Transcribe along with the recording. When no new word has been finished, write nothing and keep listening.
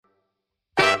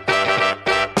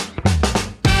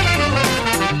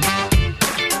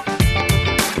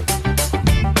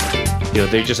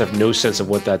they just have no sense of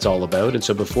what that's all about. And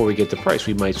so before we get to price,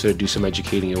 we might sort of do some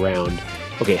educating around,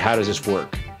 okay, how does this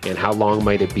work? And how long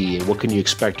might it be? And what can you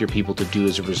expect your people to do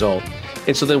as a result?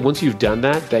 And so then once you've done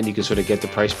that, then you can sort of get the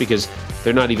price, because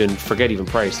they're not even, forget even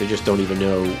price, they just don't even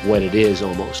know what it is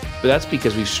almost. But that's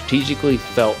because we've strategically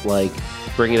felt like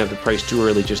bringing up the price too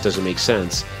early just doesn't make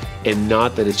sense. And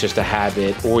not that it's just a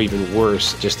habit, or even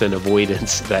worse, just an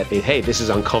avoidance that, hey, this is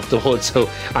uncomfortable, and so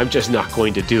I'm just not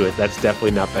going to do it. That's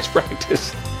definitely not best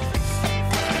practice.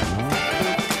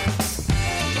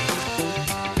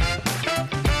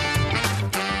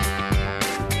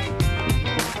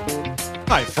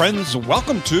 Hi, friends.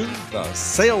 Welcome to the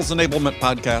Sales Enablement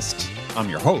Podcast. I'm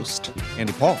your host,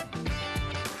 Andy Paul.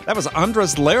 That was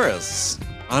Andres Lares.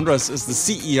 Andres is the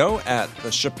CEO at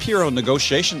the Shapiro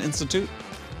Negotiation Institute,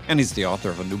 and he's the author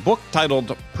of a new book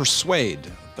titled Persuade,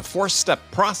 the four-step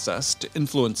process to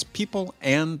influence people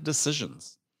and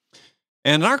decisions.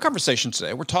 And in our conversation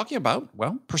today, we're talking about,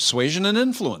 persuasion and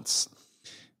influence.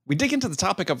 We dig into the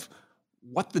topic of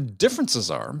what the differences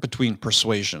are between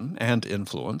persuasion and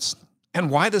influence, and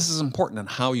why this is important in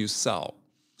how you sell.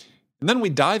 And then we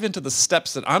dive into the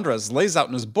steps that Andres lays out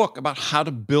in his book about how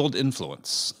to build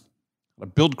influence, how to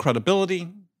build credibility,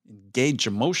 engage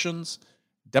emotions,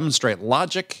 demonstrate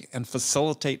logic, and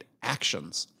facilitate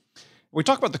actions. We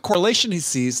talk about the correlation he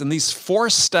sees in these four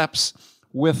steps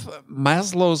with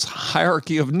Maslow's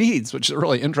hierarchy of needs, which is a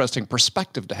really interesting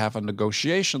perspective to have on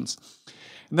negotiations.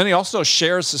 And then he also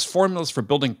shares his formulas for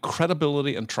building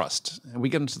credibility and trust. And we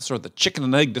get into sort of the chicken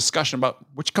and egg discussion about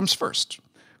which comes first,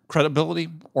 credibility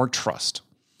or trust.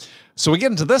 So we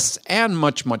get into this and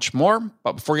much, much more.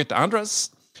 But before we get to Andres,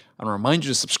 I want to remind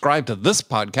you to subscribe to this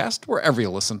podcast wherever you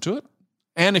listen to it.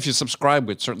 And if you subscribe,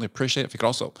 we'd certainly appreciate it if you could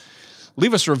also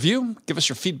leave us a review, give us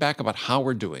your feedback about how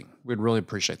we're doing. We'd really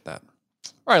appreciate that.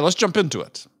 All right, let's jump into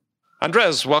it.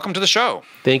 Andres, welcome to the show.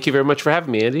 Thank you very much for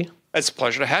having me, Andy. It's a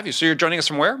pleasure to have you. So you're joining us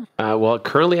from where?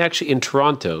 Currently actually in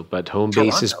Toronto, but home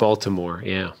base is Baltimore.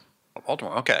 Yeah.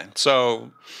 Baltimore. Okay. So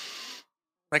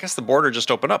I guess the border just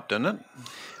opened up, didn't it?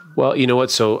 Well, you know what?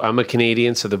 So I'm a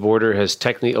Canadian, so the border has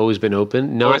technically always been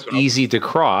open. Not easy to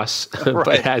cross,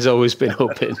 but has always been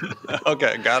open.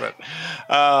 Okay, got it.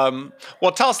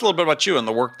 Well, tell us a little bit about you and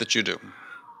the work that you do.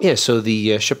 Yeah, so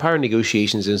the Shapiro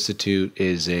Negotiations Institute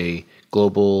is a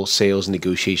global sales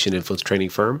negotiation influence training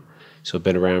firm. So I've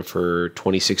been around for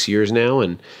 26 years now,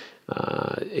 and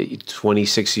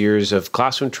 26 years of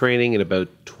classroom training and about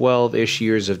 12-ish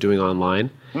years of doing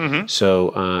online. Mm-hmm.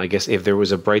 So I guess if there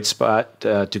was a bright spot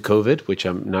to COVID, which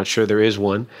I'm not sure there is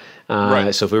one,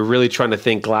 so if we're really trying to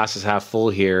think glasses half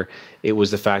full here, it was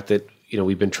the fact that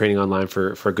we've been training online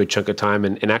for a good chunk of time,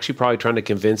 and actually probably trying to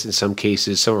convince in some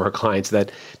cases some of our clients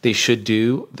that they should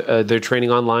do their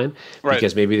training online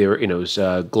because maybe they were it was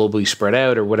globally spread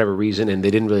out or whatever reason, and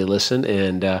they didn't really listen.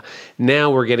 And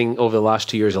now we're getting, over the last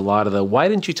 2 years, a lot of the why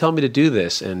didn't you tell me to do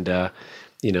this? And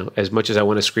as much as I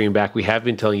want to scream back, we have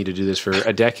been telling you to do this for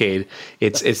a decade.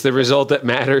 It's the result that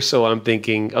matters. So I'm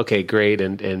thinking, okay, great,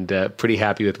 and pretty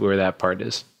happy with where that part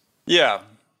is. Yeah.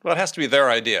 Well, it has to be their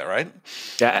idea, right?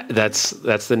 Yeah, that's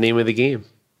the name of the game.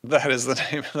 That is the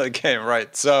name of the game,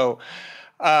 right? So,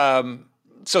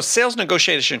 sales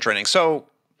negotiation training. So,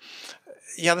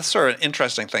 yeah, that's sort of an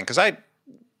interesting thing because I'm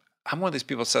one of these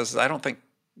people that says I don't think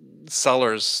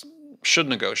sellers should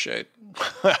negotiate.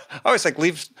 I always think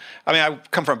I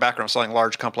come from a background of selling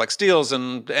large, complex deals,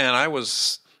 and I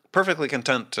was perfectly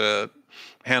content to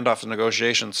hand off the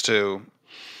negotiations to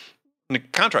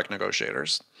contract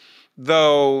negotiators.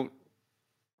 Though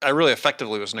I really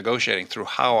effectively was negotiating through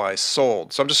how I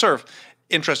sold. So I'm just sort of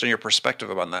interested in your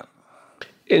perspective on that.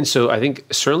 And so I think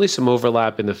certainly some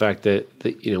overlap in the fact that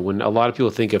when a lot of people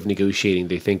think of negotiating,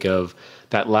 they think of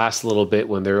that last little bit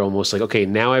when they're almost like, okay,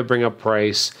 now I bring up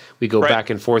price, we go back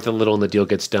and forth a little and the deal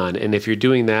gets done. And if you're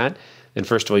doing that, then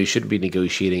first of all, you shouldn't be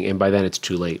negotiating, and by then it's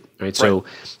too late, right? So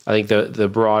I think the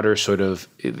broader sort of,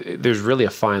 there's really a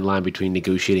fine line between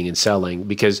negotiating and selling,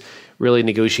 because really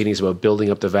negotiating is about building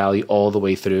up the value all the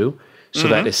way through, so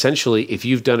that essentially if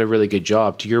you've done a really good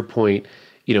job, to your point,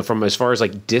 from as far as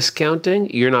like discounting,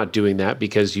 you're not doing that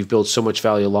because you've built so much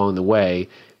value along the way,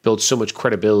 built so much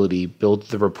credibility, built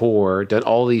the rapport, done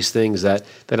all these things that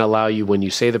then allow you, when you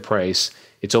say the price,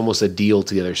 it's almost a deal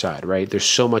to the other side, right? There's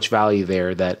so much value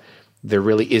there that there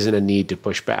really isn't a need to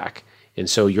push back. And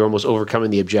so you're almost overcoming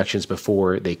the objections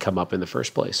before they come up in the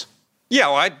first place. Yeah,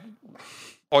 well, I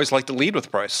always like to lead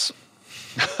with price.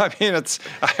 I mean,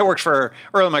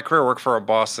 early in my career, I worked for a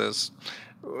boss who's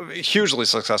a hugely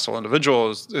successful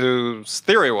individual whose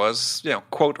theory was,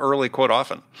 quote early, quote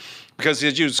often. because you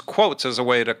use quotes as a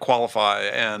way to qualify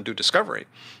and do discovery,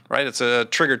 right? It's a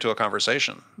trigger to a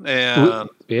conversation. And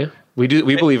we do.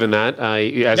 We believe in that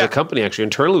as a company. Actually,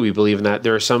 internally, we believe in that.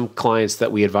 There are some clients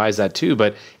that we advise that too,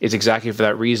 but it's exactly for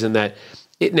that reason that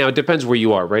it depends where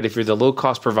you are, right? If you're the low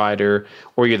cost provider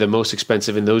or you're the most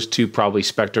expensive, in those two probably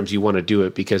spectrums, you want to do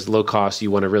it because low cost, you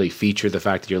want to really feature the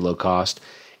fact that you're low cost,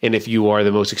 and if you are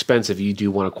the most expensive, you do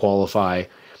want to qualify.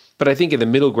 But I think in the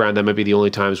middle ground, that might be the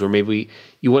only times where maybe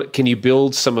can you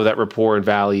build some of that rapport and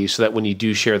value so that when you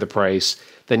do share the price,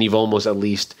 then you've almost at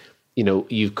least,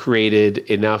 you've created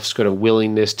enough sort of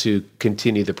willingness to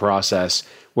continue the process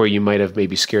where you might have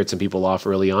maybe scared some people off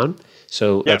early on.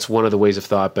 So that's one of the ways of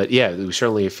thought. But yeah, we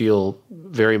certainly feel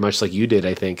very much like you did,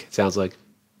 I think, it sounds like.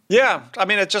 Yeah. I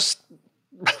mean,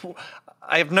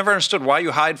 I have never understood why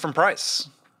you hide from price.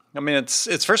 I mean,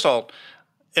 it's first of all,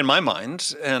 in my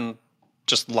mind, and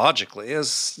just logically,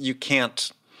 is you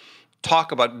can't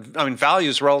talk about, value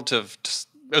is relative, is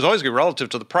always going to be relative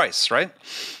to the price, right?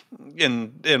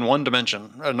 In one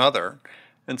dimension or another.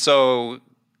 And so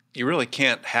you really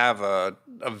can't have a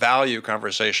value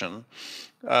conversation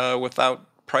without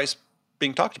price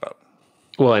being talked about.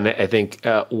 Well, and I think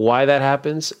why that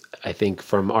happens, I think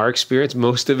from our experience,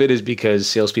 most of it is because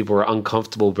salespeople are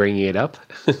uncomfortable bringing it up.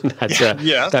 That's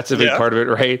a big part of it,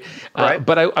 right?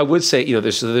 But I would say,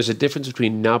 there's a difference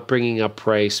between not bringing up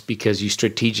price because you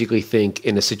strategically think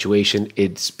in a situation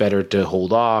it's better to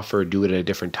hold off or do it at a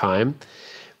different time.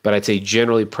 But I'd say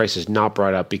generally price is not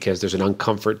brought up because there's an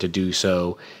uncomfort to do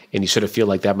so, and you sort of feel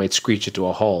like that might screech it to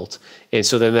a halt. And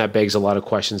so then that begs a lot of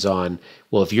questions on,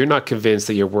 well, if you're not convinced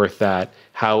that you're worth that,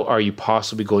 how are you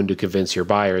possibly going to convince your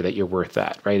buyer that you're worth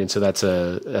that, right? And so that's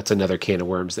another can of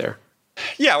worms there.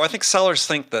 Yeah, well, I think sellers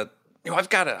think that I've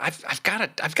got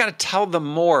to tell them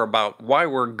more about why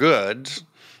we're good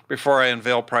before I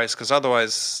unveil price, because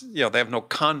otherwise, they have no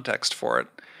context for it,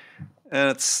 and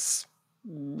it's.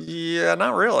 Yeah,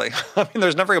 not really. I mean,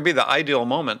 there's never going to be the ideal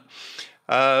moment.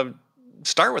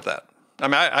 Start with that. I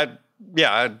mean,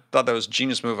 I thought that was a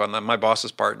genius move on my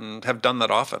boss's part, and have done that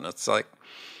often. It's like,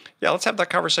 let's have that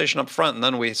conversation up front, and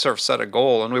then we sort of set a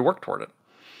goal and we work toward it.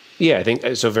 Yeah, I think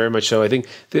so. Very much so. I think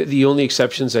the only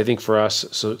exceptions, I think, for us,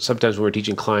 so sometimes when we're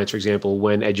teaching clients, for example,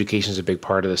 when education is a big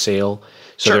part of the sale.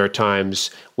 So there are times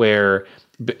where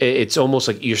it's almost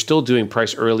like you're still doing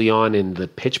price early on in the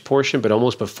pitch portion, but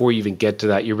almost before you even get to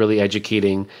that, you're really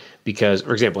educating because,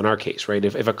 for example, in our case, right,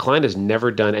 if a client has never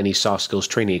done any soft skills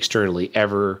training externally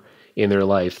ever in their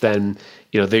life, then,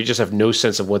 they just have no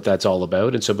sense of what that's all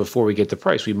about. And so before we get to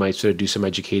price, we might sort of do some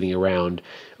educating around,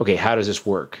 okay, how does this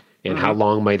work? And how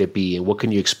long might it be? And what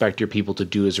can you expect your people to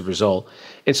do as a result?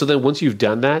 And so then once you've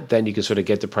done that, then you can sort of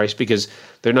get to price because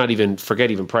they're not even,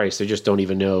 forget even price. They just don't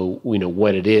even know,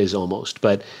 what it is almost.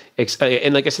 But,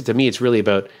 and like I said, to me, it's really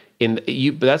about,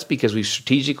 but that's because we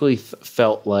strategically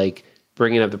felt like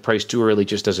bringing up the price too early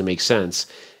just doesn't make sense.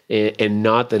 And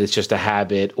not that it's just a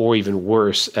habit or even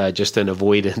worse, just an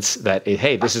avoidance that,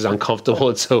 hey, this is uncomfortable.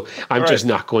 And so I'm just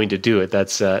not going to do it.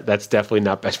 That's definitely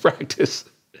not best practice.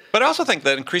 But I also think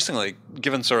that increasingly,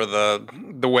 given sort of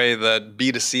the way that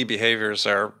B2C behaviors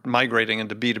are migrating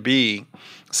into B2B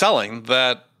selling,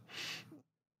 that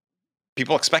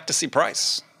people expect to see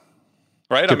price,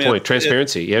 right? Good point.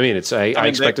 Transparency. I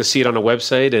expect to see it on a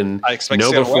website and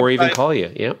know before I even call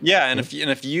you. Yeah. Yeah, and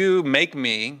if you make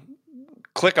me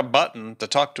click a button to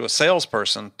talk to a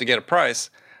salesperson to get a price,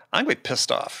 I'm going to be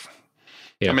pissed off.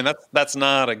 Yeah. I mean, that's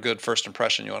not a good first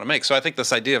impression you want to make. So I think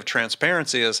this idea of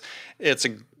transparency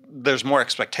there's more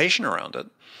expectation around it.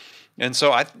 And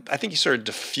so I think you sort of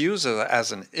diffuse it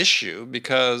as an issue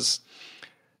because,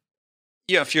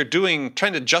 if you're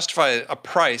trying to justify a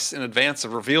price in advance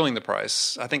of revealing the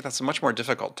price, I think that's a much more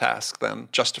difficult task than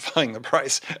justifying the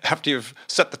price after you've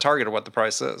set the target of what the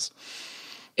price is.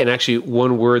 And actually,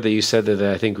 one word that you said that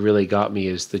I think really got me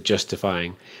is the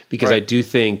justifying, because I do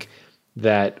think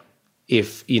that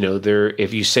if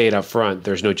you say it up front,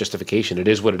 there's no justification. It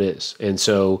is what it is. And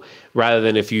so rather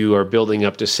than if you are building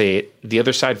up to say it, the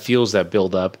other side feels that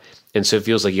build up. And so it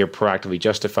feels like you're proactively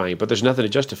justifying it, but there's nothing to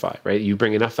justify, right? You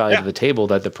bring enough value to the table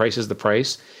that the price is the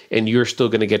price and you're still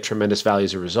going to get tremendous value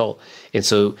as a result. And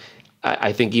so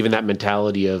I think even that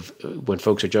mentality of when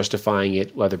folks are justifying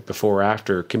it, whether before or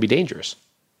after, can be dangerous.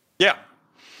 Yeah.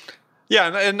 Yeah.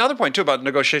 And another point too about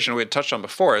negotiation we had touched on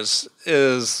before is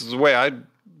the way I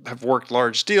have worked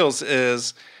large deals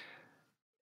is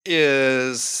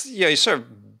you sort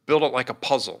of build it like a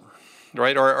puzzle,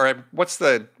 right? Or what's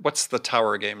the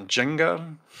tower game?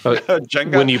 Jenga?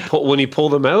 Jenga? When you pull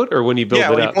them out or when you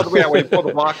build it up? When you pull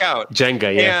the block out.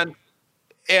 Jenga, yeah.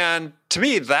 And to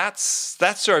me, that's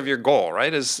sort of your goal,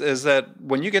 right? Is that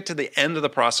when you get to the end of the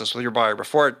process with your buyer,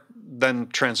 before it then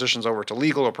transitions over to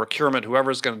legal or procurement,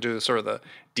 whoever's going to do sort of the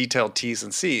detailed T's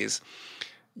and C's,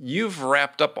 you've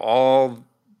wrapped up all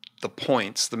the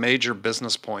points, the major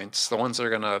business points, the ones that are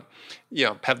going to,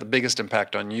 have the biggest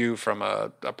impact on you from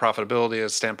a profitability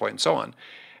standpoint and so on,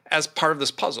 as part of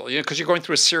this puzzle, because you're going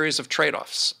through a series of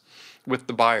trade-offs with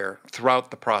the buyer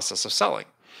throughout the process of selling.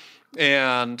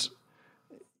 And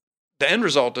the end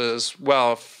result is,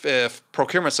 well, if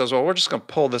procurement says, well, we're just going to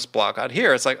pull this block out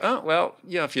here, it's like, oh, well,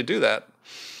 if you do that,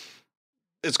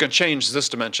 it's going to change this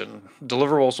dimension.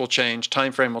 Deliverables will change,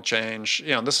 time frame will change.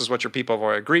 This is what your people have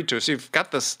already agreed to. So you've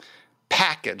got this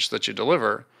package that you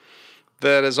deliver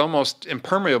that is almost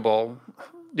impermeable,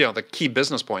 the key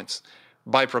business points,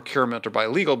 by procurement or by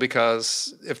legal,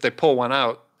 because if they pull one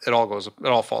out, it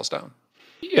all falls down.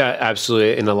 Yeah,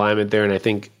 absolutely, in alignment there. And I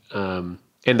think, and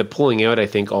the pulling out, I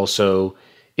think also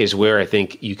is where I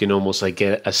think you can almost like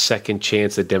get a second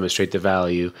chance to demonstrate the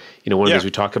value. One of the things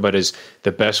we talk about is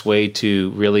the best way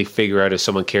to really figure out if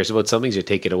someone cares about something is you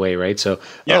take it away, right? So,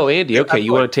 Andy, okay,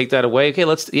 you want to take that away? Okay,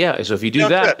 let's, So if you do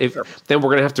that, then we're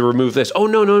going to have to remove this. Oh,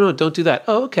 no, don't do that.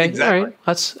 Oh, okay, exactly. All right.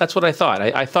 That's what I thought.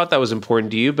 I thought that was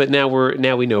important to you, but now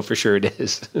we know for sure it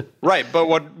is. Right, but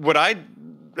what I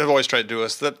have always tried to do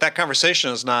is that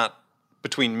conversation is not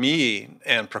between me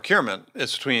and procurement.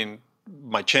 It's between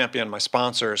my champion, my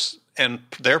sponsors, and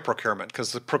their procurement,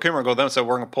 because the procurement will go to them and say,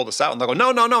 we're going to pull this out. And they'll go,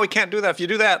 no, we can't do that. If you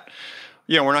do that,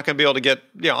 we're not going to be able to get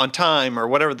on time, or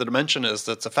whatever the dimension is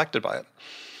that's affected by it.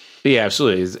 Yeah,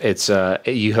 absolutely. It's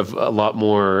you have a lot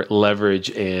more leverage,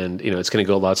 and it's going to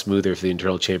go a lot smoother if the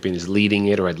internal champion is leading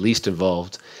it or at least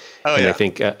involved. I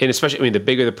think, and especially, the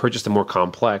bigger the purchase, the more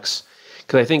complex.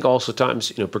 Because I think also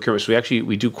times, procurement,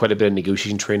 we do quite a bit of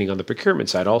negotiation training on the procurement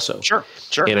side also. Sure.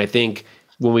 And I think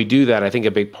when we do that, I think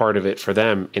a big part of it for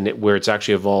them, and where it's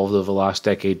actually evolved over the last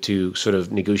decade to sort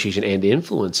of negotiation and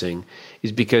influencing,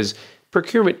 is because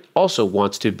procurement also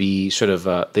wants to be sort of,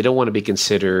 they don't want to be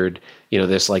considered,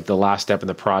 this like the last step in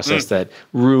the process that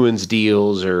ruins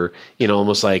deals, or,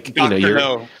 almost like,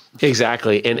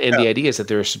 exactly. And the idea is that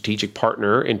they're a strategic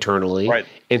partner internally. Right.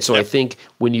 And so I think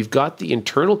when you've got the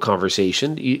internal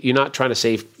conversation, you're not trying to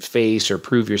save face or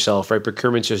prove yourself, right?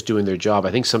 Procurement's just doing their job.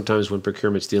 I think sometimes when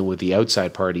procurement's dealing with the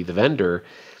outside party, the vendor,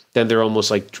 then they're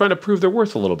almost like trying to prove their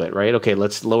worth a little bit, right? Okay,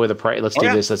 let's lower the price. Let's do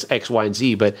this. Let's X, Y, and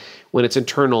Z. But when it's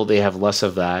internal, they have less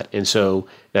of that. And so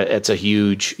it's a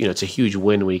huge, it's a huge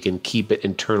win when you can keep it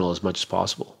internal as much as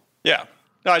possible. Yeah.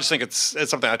 No, I just think it's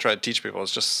something I try to teach people.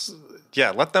 It's just,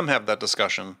 let them have that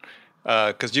discussion,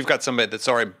 because you've got somebody that's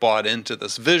already bought into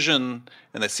this vision,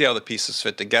 and they see how the pieces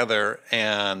fit together.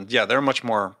 And they're a much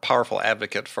more powerful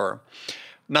advocate for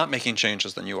not making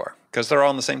changes than you are, because they're all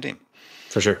on the same team.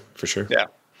 For sure. Yeah.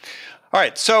 All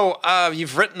right. So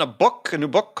you've written a new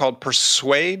book called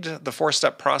Persuade, the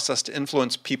 4-Step Process to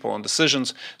Influence People and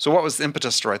Decisions. So what was the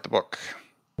impetus to write the book?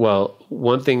 Well,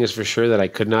 one thing is for sure that I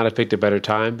could not have picked a better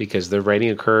time, because the writing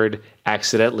occurred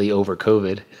accidentally over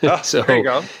COVID. Oh, there you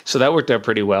go. So that worked out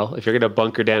pretty well. If you're going to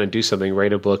bunker down and do something,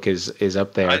 write a book is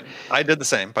up there. I did the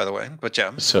same, by the way, but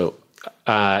yeah. So,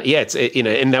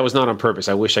 and that was not on purpose.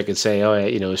 I wish I could say,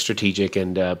 it's strategic,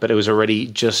 but it was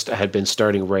already I had been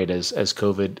starting right as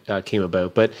COVID came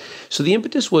about. But so the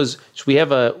impetus was, so we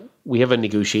have a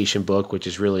negotiation book, which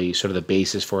is really sort of the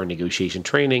basis for our negotiation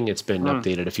training. It's been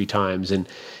updated a few times, and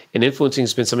influencing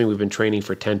has been something we've been training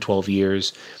for 10, 12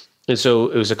 years. And so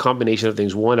it was a combination of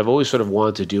things. One, I've always sort of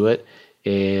wanted to do it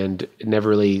and never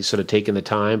really sort of taken the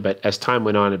time. But as time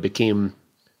went on, it became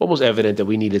almost evident that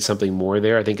we needed something more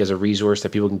there, I think, as a resource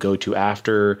that people can go to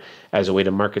after, as a way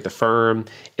to market the firm,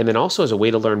 and then also as a way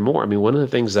to learn more. One of the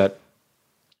things that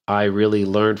I really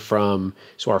learned from,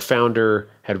 so our founder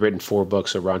had written 4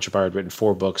 books, so Ron Chapar had written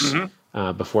 4 books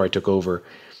before I took over.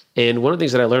 And one of the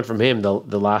things that I learned from him,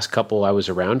 the last couple I was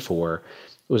around for,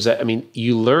 was that,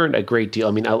 you learn a great deal.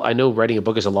 I know writing a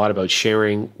book is a lot about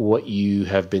sharing what you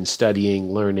have been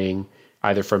studying, learning,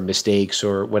 either from mistakes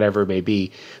or whatever it may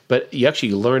be, but you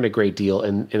actually learn a great deal.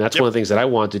 And that's one of the things that I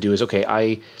wanted to do is, okay,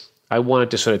 I wanted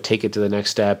to sort of take it to the next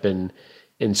step. And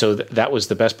so that was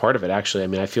the best part of it, actually.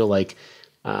 I feel like,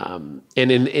 and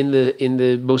in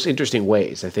the most interesting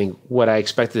ways. I think what I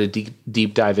expected to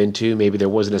deep dive into, maybe there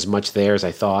wasn't as much there as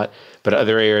I thought, but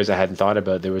other areas I hadn't thought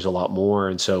about, there was a lot more.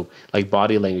 And so, like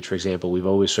body language, for example, we've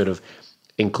always sort of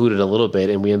included a little bit,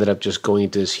 and we ended up just going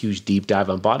into this huge deep dive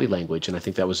on body language. And I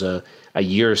think that was a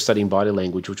year of studying body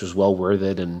language, which was well worth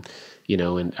it, and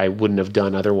and I wouldn't have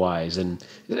done otherwise. And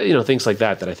things like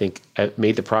that I think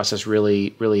made the process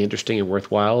really, really interesting and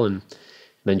worthwhile. And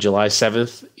then July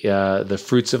 7th, the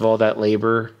fruits of all that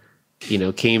labor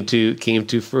came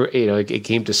to for, it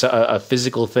came to a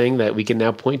physical thing that we can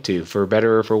now point to for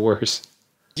better or for worse.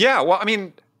 Yeah. Well, I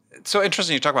mean, it's so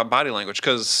interesting you talk about body language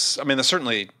because, I mean, there's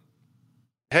certainly,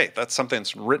 hey, that's something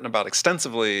that's written about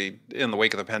extensively in the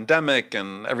wake of the pandemic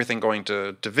and everything going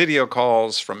to video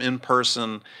calls from in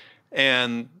person.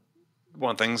 And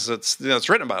one of the things that's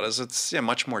written about is it's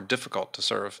much more difficult to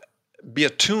sort of be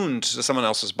attuned to someone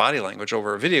else's body language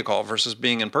over a video call versus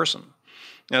being in person.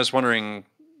 I was wondering,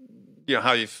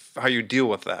 how you deal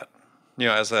with that.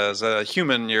 As a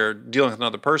human, you're dealing with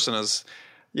another person.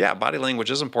 Body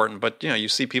language is important, but you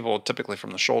see people typically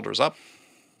from the shoulders up.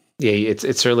 Yeah, it's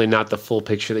certainly not the full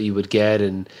picture that you would get,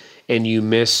 and you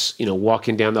miss,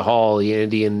 walking down the hall.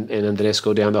 Andy and Andres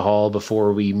go down the hall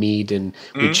before we meet, and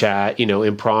we chat,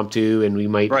 impromptu, and we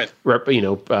might,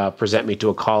 present me to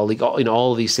a colleague.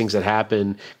 All of these things that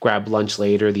happen. Grab lunch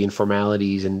later, the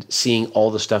informalities, and seeing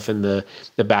all the stuff in the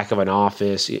back of an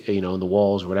office, in the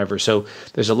walls or whatever. So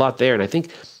there's a lot there, and I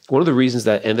think one of the reasons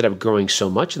that ended up growing so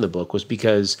much in the book was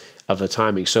because of the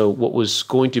timing. So what was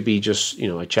going to be just,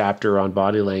 a chapter on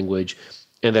body language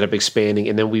ended up expanding.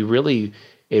 And then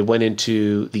it went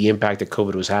into the impact that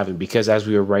COVID was having, because as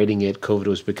we were writing it, COVID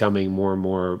was becoming more and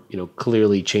more,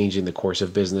 clearly changing the course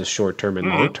of business, short-term and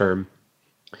long-term.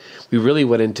 We really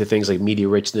went into things like media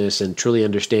richness and truly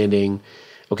understanding,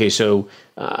 okay, so,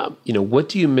 what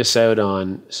do you miss out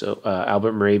on? So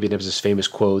Albert Moravian has this famous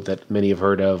quote that many have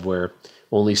heard of where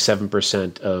only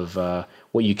 7% of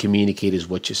what you communicate is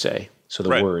what you say. So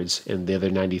the words, and the other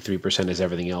 93% is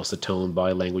everything else, the tone,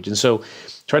 body language. And so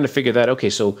trying to figure that, okay,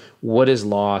 so what is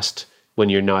lost when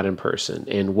you're not in person,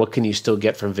 and what can you still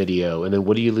get from video? And then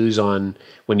what do you lose on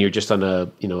when you're just on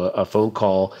a phone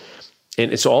call?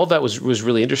 And so all of that was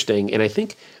really interesting. And I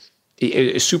think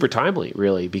it's super timely,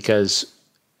 really, because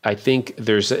I think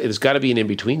there's got to be an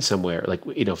in-between somewhere. Like,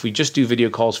 if we just do video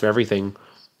calls for everything,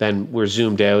 then we're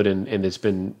zoomed out, and there's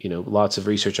been, lots of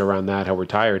research around that, how we're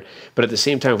tired. But at the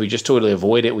same time, if we just totally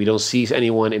avoid it, we don't see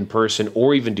anyone in person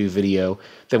or even do video,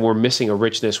 then we're missing a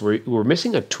richness. We're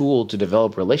missing a tool to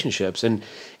develop relationships. And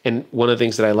one of the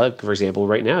things that I like, for example,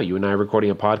 right now, you and I are recording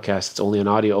a podcast that's only on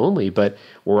audio only, but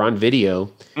we're on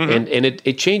video, and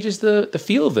it changes the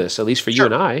feel of this, at least for you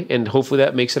and I, and hopefully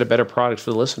that makes it a better product for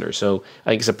the listener. So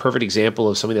I think it's a perfect example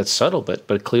of something that's subtle,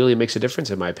 but clearly makes a difference,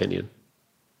 in my opinion.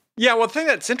 Yeah, well, the thing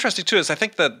that's interesting too is I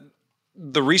think that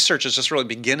the research is just really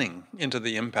beginning into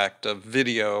the impact of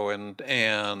video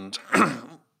and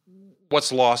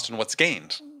what's lost and what's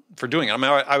gained for doing it. I mean,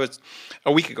 I was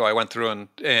a week ago. I went through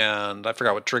and I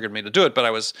forgot what triggered me to do it, but I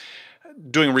was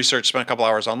doing research, spent a couple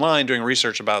hours online doing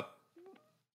research about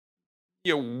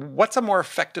what's a more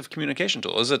effective communication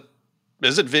tool. Is it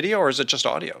video or is it just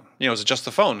audio? Is it just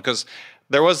the phone? Because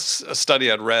there was a study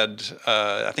I'd read,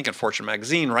 I think in Fortune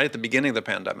magazine, right at the beginning of the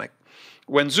pandemic,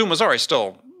 when Zoom was already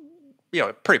still,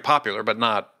 pretty popular, but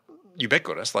not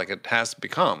ubiquitous like it has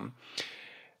become.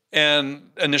 And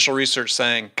initial research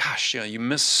saying, gosh, you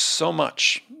miss so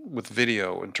much with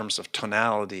video in terms of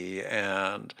tonality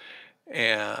and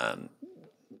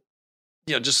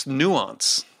just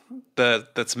nuance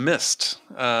that's missed,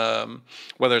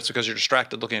 whether it's because you're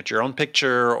distracted looking at your own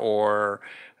picture or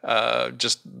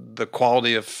just the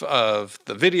quality of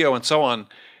the video and so on,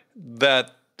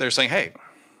 that they're saying, hey,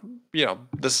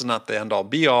 this is not the end all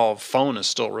be all. Phone is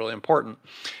still really important.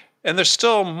 And there's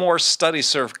still more studies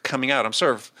sort of coming out.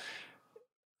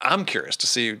 I'm curious to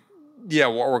see,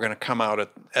 what we're going to come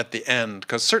out at the end,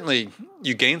 because certainly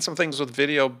you gain some things with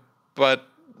video, but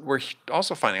we're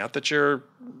also finding out that you're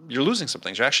losing some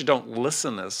things. You actually don't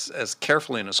listen as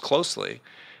carefully and as closely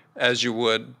as you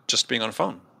would just being on a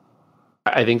phone.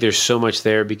 I think there's so much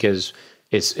there because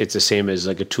it's the same as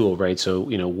like a tool, right? So,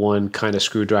 one kind of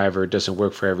screwdriver doesn't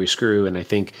work for every screw. And I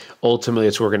think ultimately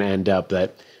it's where we're going to end up,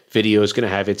 that video is going to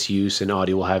have its use and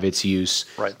audio will have its use,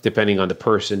 depending on the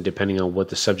person, depending on what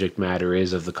the subject matter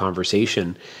is of the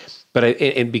conversation. But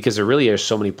and because there really are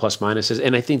so many plus minuses,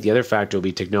 and I think the other factor will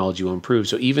be technology will improve.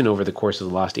 So even over the course of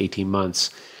the last 18 months,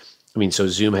 so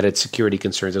Zoom had its security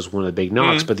concerns as one of the big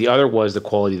knocks, but the other was the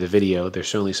quality of the video. There's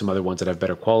certainly some other ones that have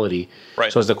better quality.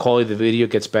 Right. So as the quality of the video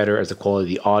gets better, as the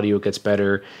quality of the audio gets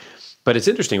better. But it's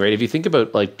interesting, right? If you think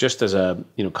about, like, just as a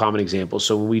common example,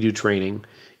 so when we do training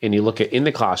and you look at in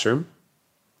the classroom,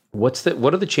 what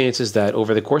are the chances that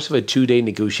over the course of a 2-day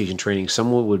negotiation training,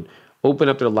 someone would open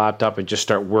up their laptop and just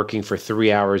start working for 3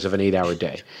 hours of an 8-hour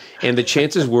day? And the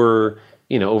chances were,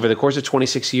 over the course of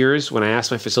 26 years, when I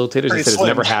asked my facilitators, they said it's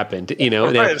never happened.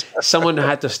 Now, someone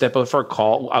had to step out for a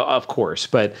call, of course,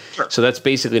 but so that's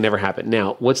basically never happened.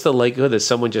 Now, what's the likelihood that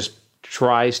someone just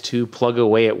tries to plug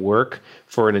away at work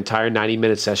for an entire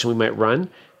 90-minute session we might run?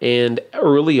 And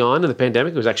early on in the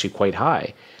pandemic, it was actually quite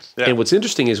high. Yeah. And what's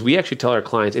interesting is we actually tell our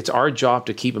clients it's our job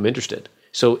to keep them interested.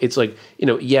 So it's like,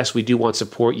 yes, we do want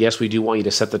support. Yes, we do want you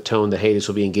to set the tone that, hey, this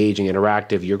will be engaging,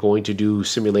 interactive. You're going to do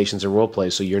simulations and role play,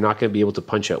 so you're not going to be able to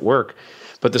punch out work.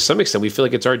 But to some extent, we feel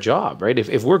like it's our job, right?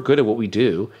 If we're good at what we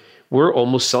do, we're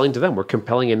almost selling to them. We're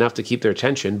compelling enough to keep their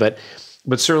attention. But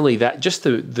certainly that just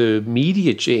the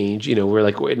media change, we're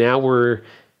like, now we're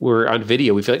on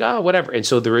video. We feel like, whatever. And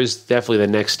so there is definitely the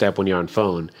next step when you're on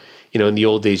phone. In the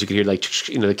old days, you could hear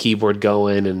the keyboard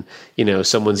going and,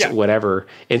 someone's whatever.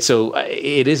 And so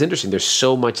it is interesting. There's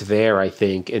so much there, I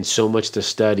think, and so much to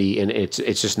study, and it's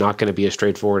just not going to be a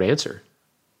straightforward answer.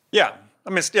 Yeah. I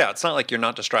mean, it's not like you're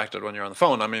not distracted when you're on the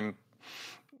phone. I mean,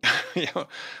 when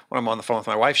I'm on the phone with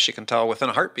my wife, she can tell within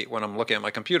a heartbeat when I'm looking at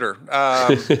my computer.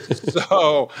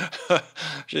 So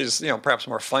she's, perhaps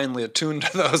more finely attuned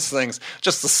to those things.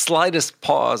 Just the slightest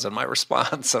pause in my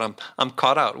response, and I'm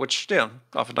caught out. Which,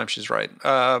 oftentimes she's right.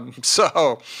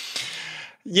 So,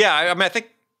 yeah, I mean,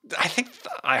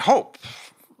 I hope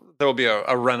there will be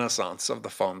a renaissance of the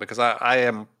phone, because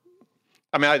I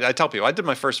tell people I did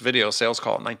my first video sales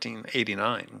call in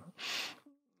 1989.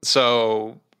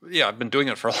 So. Yeah, I've been doing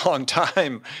it for a long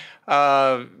time.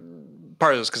 Part of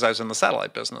it is because I was in the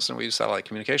satellite business and we use satellite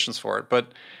communications for it.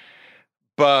 But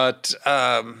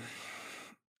I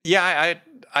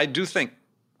do think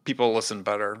people listen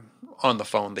better on the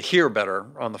phone. They hear better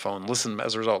on the phone.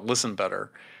 As a result, listen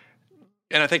better.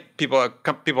 And I think people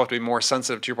have to be more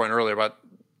sensitive to your point earlier about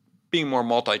being more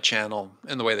multi-channel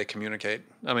in the way they communicate.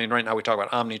 I mean, right now we talk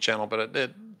about omni-channel, but the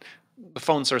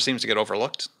phone sort of seems to get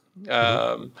overlooked.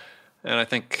 And I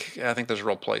think there's a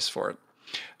real place for it.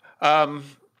 All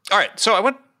right, so I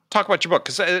want to talk about your book,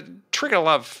 because it triggered a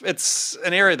lot of. It's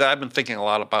an area that I've been thinking a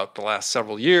lot about the last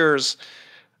several years,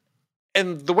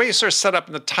 and the way you sort of set up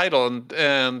in the title,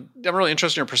 and I'm really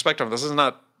interested in your perspective on this. This is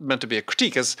not meant to be a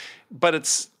critique, but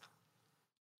it's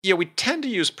we tend to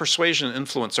use persuasion and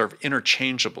influence sort of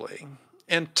interchangeably,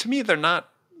 and to me they're not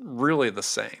really the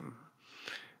same.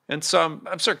 And so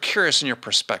I'm sort of curious in your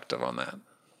perspective on that.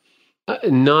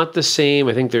 Not the same.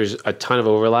 I think there's a ton of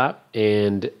overlap,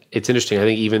 and it's interesting. I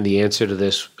think even the answer to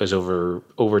this as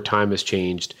over time has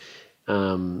changed.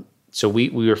 So we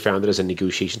were founded as a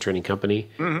negotiation training company,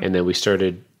 and then we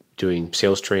started doing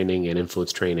sales training and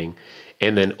influence training,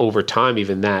 and then over time,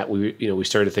 even that we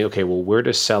started to think, okay, well, where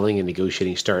does selling and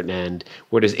negotiating start and end?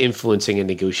 Where does influencing and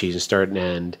negotiation start and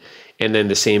end? And then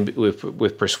the same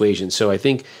with persuasion. So I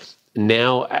think.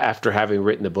 Now, after having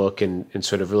written the book and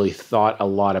sort of really thought a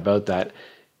lot about that,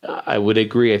 I would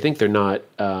agree. I think they're not,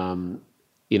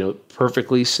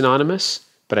 perfectly synonymous,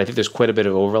 but I think there's quite a bit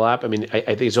of overlap. I mean, I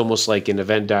think it's almost like in a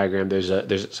Venn diagram.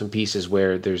 There's some pieces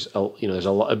where there's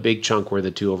a big chunk where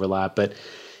the two overlap, but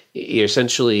you're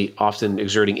essentially often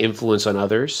exerting influence on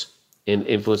others and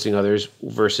influencing others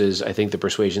versus I think the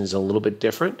persuasion is a little bit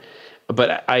different.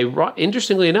 But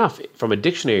interestingly enough, from a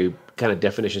dictionary kind of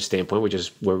definition standpoint, which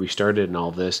is where we started in all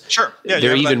of this, sure, yeah,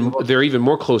 they're even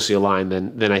more closely aligned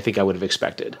than I think I would have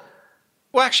expected.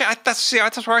 Well, actually, that's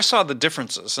where I saw the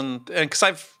differences, and because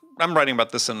I'm writing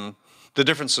about this in the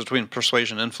differences between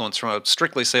persuasion and influence from a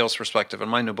strictly sales perspective in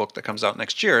my new book that comes out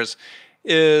next year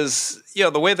is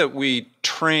the way that we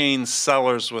train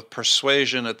sellers with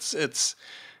persuasion. It's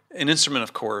an instrument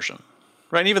of coercion,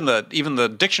 right? Even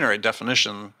the dictionary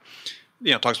definition.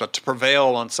 Talks about to prevail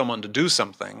on someone to do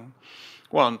something.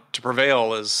 Well, to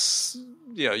prevail is,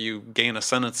 you gain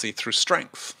ascendancy through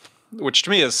strength, which to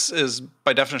me is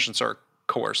by definition sort of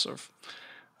coercive.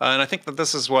 And I think that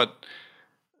this is what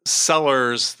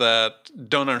sellers that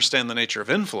don't understand the nature of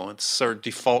influence sort of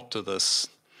default to this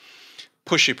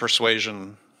pushy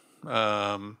persuasion.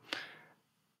 And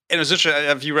it was interesting.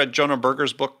 Have you read Jonah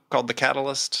Berger's book called The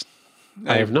Catalyst?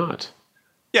 I have not.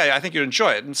 Yeah, I think you'd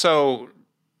enjoy it. And so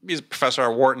he's a professor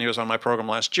at Wharton. He was on my program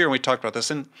last year, and we talked about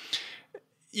this. And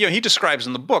he describes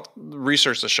in the book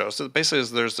research that shows that basically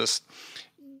there's this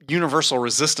universal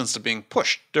resistance to being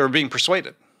pushed or being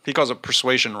persuaded. He calls it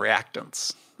persuasion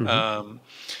reactance. And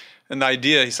the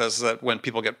idea, he says, is that when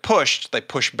people get pushed, they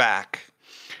push back.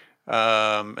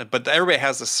 But everybody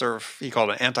has this sort of, he called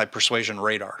it an anti-persuasion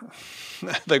radar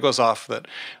that goes off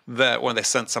that when they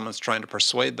sense someone's trying to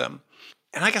persuade them.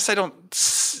 And I guess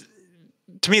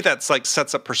to me, that's like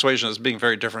sets up persuasion as being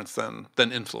very different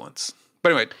than influence.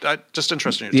 But anyway, just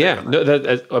interested in your take on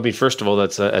that. I mean, first of all,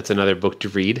 that's another book to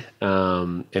read,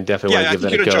 and definitely want to give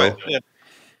that a go.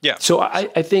 Yeah. So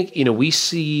I think we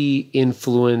see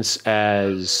influence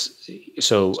as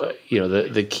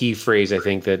the key phrase I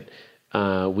think that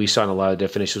we saw in a lot of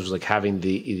definitions was like having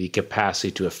the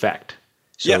capacity to affect.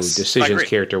 So Yes, I decisions, agree.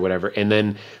 character, whatever, and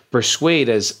then persuade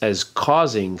as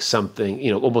causing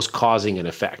something, almost causing an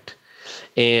effect.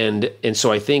 And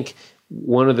so I think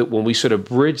when we sort of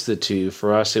bridge the two,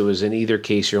 for us, it was in either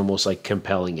case, you're almost like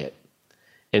compelling it.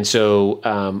 And so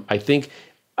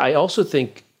I also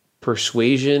think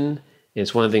persuasion,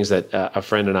 it's one of the things that a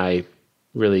friend and I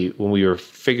really, when we were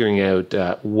figuring out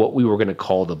what we were going to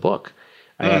call the book,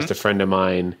 I asked a friend of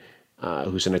mine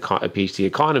who's a PhD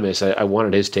economist, I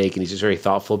wanted his take, and he's just very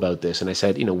thoughtful about this. And I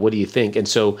said, what do you think? And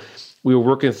so we were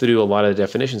working through a lot of the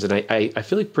definitions, and I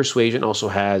feel like persuasion also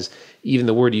has, even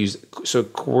the word used, so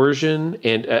coercion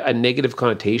and a negative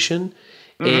connotation.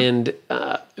 And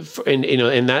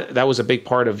that was a big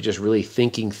part of just really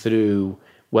thinking through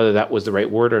whether that was the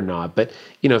right word or not. But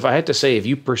if I had to say, if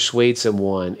you persuade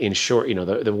someone, in short,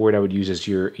 the word I would use is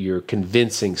you're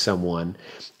convincing someone,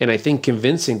 and I think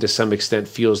convincing to some extent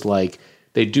feels like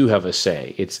they do have a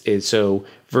say. It's so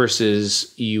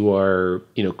versus you are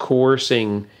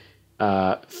coercing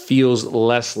feels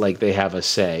less like they have a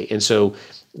say. And so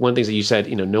one of the things that you said,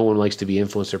 no one likes to be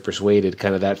influenced or persuaded,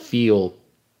 kind of that feel.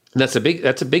 And that's a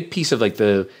big piece of like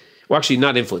actually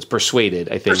not influenced, persuaded,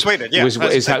 I think. Persuaded, yeah. Is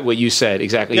what you said,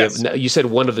 exactly. Yes. You said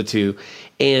one of the two.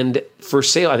 And for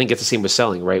sale, I think it's the same with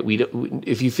selling, right?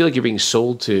 If you feel like you're being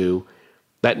sold to,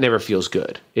 that never feels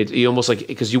good. You almost like,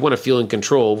 because you want to feel in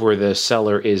control, where the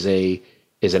seller is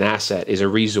an asset, is a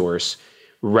resource,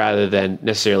 rather than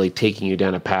necessarily taking you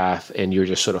down a path and you're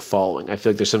just sort of following. I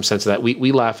feel like there's some sense of that.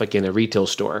 We laugh like in a retail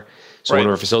store. So one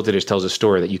of our facilitators tells a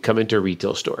story that you come into a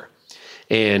retail store,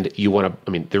 and you want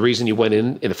to, the reason you went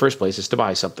in the first place is to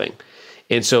buy something.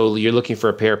 And so you're looking for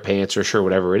a pair of pants or shirt,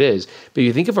 whatever it is. But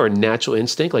you think of our natural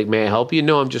instinct, like, may I help you?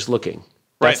 No, I'm just looking.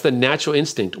 That's the natural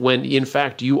instinct, when in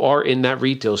fact you are in that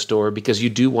retail store because you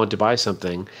do want to buy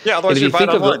something. Yeah, otherwise you buy it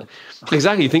online.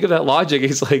 Exactly. You think of that logic.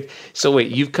 It's like, so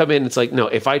wait, you've come in. It's like, no,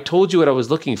 if I told you what I was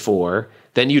looking for,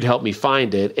 then you'd help me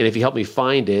find it. And if you help me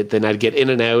find it, then I'd get in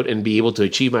and out and be able to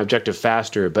achieve my objective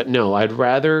faster. But no, I'd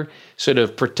rather sort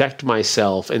of protect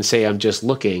myself and say I'm just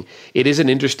looking. It is an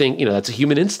interesting, that's a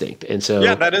human instinct. And so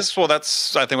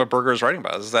that's I think what Berger is writing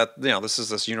about, is that this is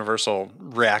this universal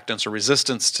reactance or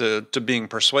resistance to being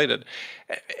persuaded.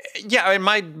 Yeah,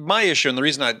 my issue, and the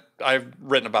reason I've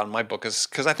written about in my book, is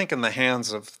because I think in the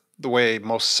hands of the way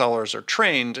most sellers are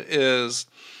trained is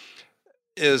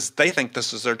they think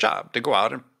this is their job, to go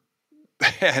out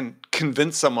and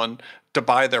convince someone to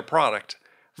buy their product,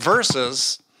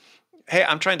 versus, hey,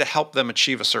 I'm trying to help them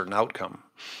achieve a certain outcome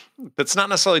that's not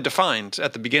necessarily defined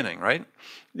at the beginning, right?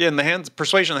 In the hands,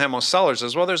 persuasion in the hand of most sellers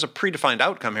is, well, there's a predefined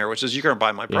outcome here, which is you're going to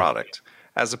buy my product,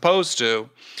 as opposed to,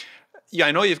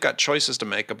 I know you've got choices to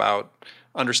make about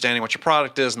understanding what your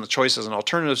product is and the choices and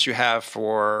alternatives you have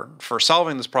for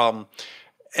solving this problem,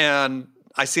 and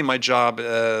I see my job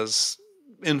as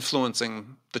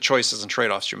influencing the choices and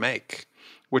trade-offs you make,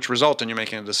 which result in you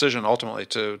making a decision ultimately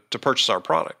to purchase our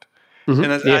product.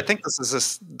 And I think this is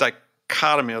this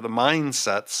dichotomy of the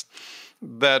mindsets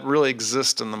that really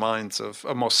exist in the minds of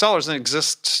most sellers, and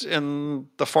exist in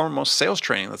the form of most sales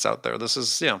training that's out there. This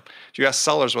is, if you ask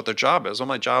sellers what their job is, well,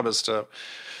 my job is to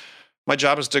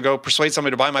go persuade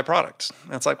somebody to buy my product.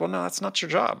 And it's like, well, no, that's not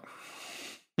your job.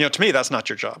 To me, that's not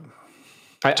your job.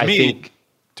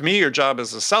 To me, your job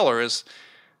as a seller is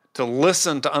to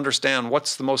listen, to understand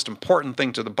what's the most important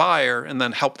thing to the buyer, and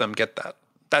then help them get that.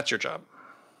 That's your job.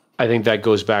 I think that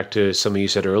goes back to something you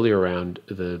said earlier around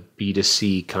the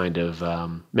B2C kind of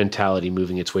mentality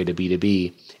moving its way to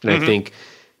B2B. And I think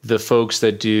the folks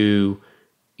that do,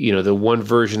 the one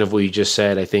version of what you just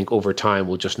said, I think over time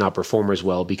will just not perform as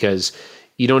well, because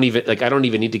you don't even, I don't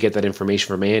even need to get that information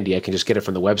from Andy. I can just get it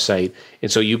from the website.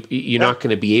 And so you're not going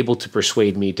to be able to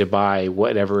persuade me to buy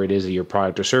whatever it is of your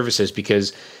product or services,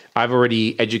 because I've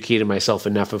already educated myself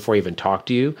enough before I even talk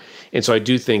to you. And so I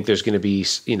do think there's going to be,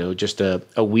 just a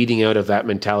weeding out of that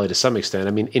mentality to some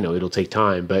extent. It'll take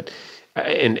time, but,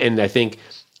 and I think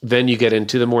then you get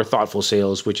into the more thoughtful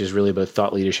sales, which is really about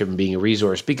thought leadership and being a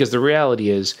resource, because the reality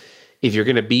is, if you're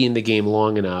going to be in the game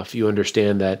long enough, you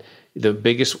understand that the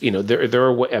biggest, there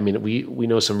are, we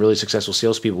know some really successful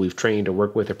salespeople we've trained or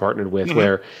worked with or partnered with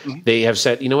where they have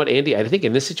said, you know what, Andy, I think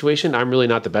in this situation, I'm really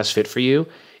not the best fit for you.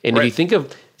 And if you think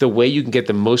of the way you can get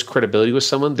the most credibility with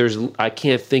someone, I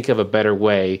can't think of a better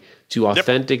way to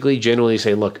authentically, genuinely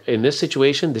say, look, in this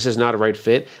situation, this is not a right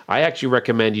fit. I actually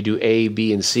recommend you do A,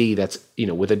 B, and C. That's,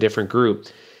 with a different group.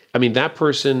 That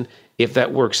person, if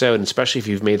that works out, and especially if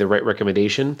you've made the right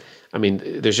recommendation,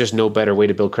 there's just no better way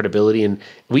to build credibility. And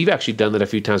we've actually done that a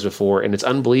few times before, and it's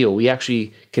unbelievable. We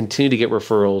actually continue to get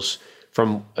referrals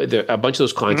from a bunch of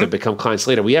those clients have become clients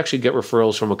later. We actually get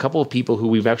referrals from a couple of people who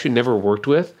we've actually never worked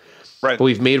with, Right. But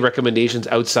we've made recommendations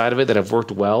outside of it that have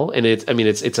worked well. And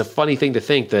it's a funny thing to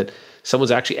think that someone's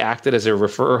actually acted as a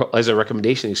referral, as a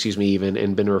recommendation, even,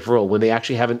 and been a referral when they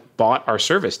actually haven't bought our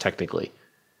service technically.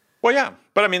 Well, yeah.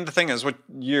 But I mean, the thing is,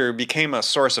 you became a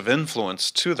source of influence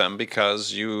to them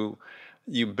because you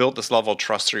built this level of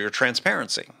trust through your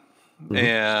transparency. Mm-hmm.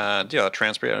 And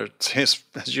transparency, as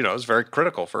you know, is very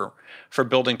critical for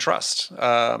building trust.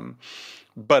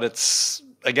 But it's,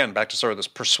 again, back to sort of this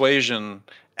persuasion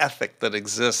ethic that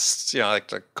exists. I like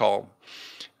to call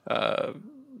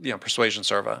persuasion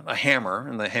sort of a hammer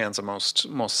in the hands of most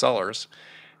sellers.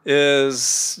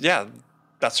 That's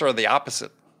sort of the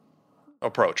opposite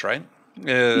approach, right?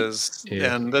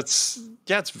 And it's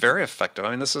very effective. I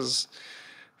mean, this is,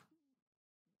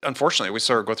 unfortunately, we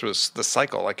sort of go through this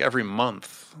cycle like every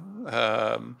month.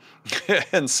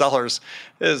 And sellers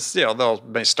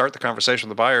may start the conversation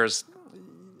with the buyers,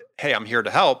 hey, I'm here to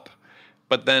help.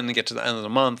 But then you get to the end of the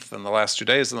month and the last 2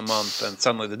 days of the month, and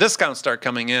suddenly the discounts start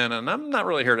coming in, and I'm not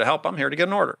really here to help. I'm here to get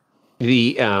an order.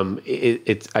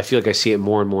 I feel like I see it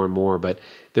more and more and more, but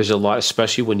there's a lot,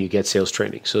 especially when you get sales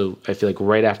training. So I feel like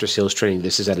right after sales training,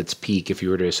 this is at its peak, if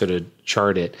you were to sort of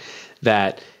chart it,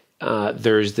 that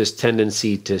there's this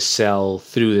tendency to sell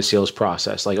through the sales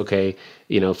process. Like, okay,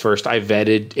 first I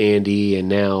vetted Andy, and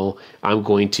now I'm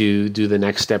going to do the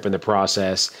next step in the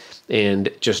process, and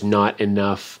just not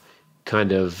enough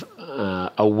kind of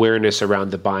awareness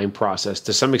around the buying process.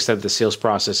 To some extent, the sales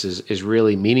process is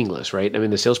really meaningless, right? I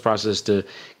mean, the sales process is to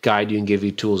guide you and give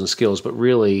you tools and skills, but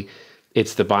really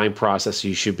it's the buying process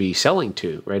you should be selling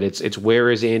to, right? It's where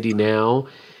is Andy now?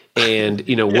 And,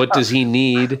 what does he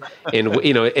need? And,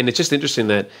 and it's just interesting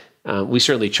that we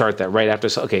certainly chart that right after.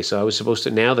 Okay, so I was supposed to,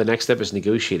 now the next step is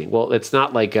negotiating. Well, it's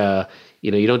not like,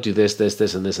 you don't do this, this,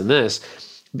 this, and this, and this.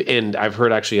 And I've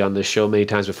heard actually on this show many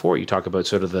times before, you talk about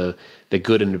sort of the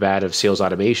good and the bad of sales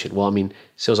automation. Well, I mean,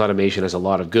 sales automation has a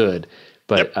lot of good,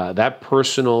 but that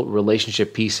personal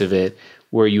relationship piece of it,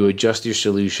 where you adjust your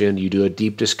solution, you do a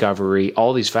deep discovery,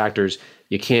 all these factors,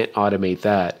 you can't automate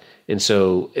that. And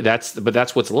so that's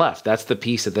what's left. That's the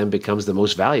piece that then becomes the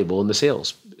most valuable in the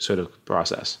sales sort of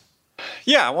process.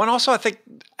 Yeah. Well, and also I think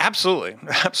absolutely.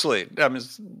 I mean,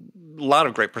 a lot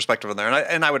of great perspective in there.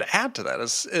 And I would add to that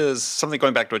is something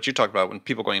going back to what you talked about when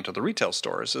people going into the retail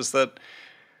stores, is that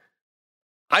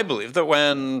I believe that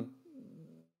when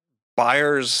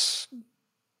buyers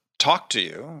talk to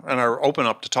you and are open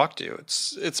up to talk to you,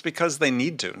 it's because they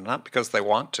need to, not because they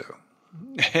want to.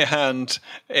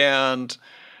 And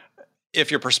if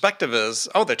your perspective is,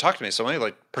 oh, they talk to me, so I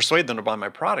like persuade them to buy my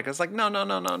product, it's like, no.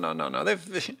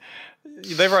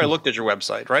 They've already looked at your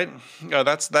website, right?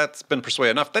 That's been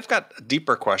persuaded enough. They've got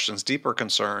deeper questions, deeper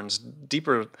concerns,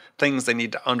 deeper things they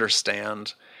need to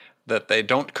understand that they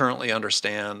don't currently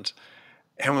understand.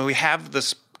 And when we have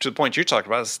this, to the point you talked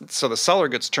about, so the seller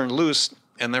gets turned loose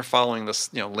and they're following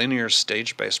this linear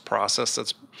stage-based process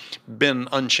that's been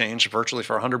unchanged virtually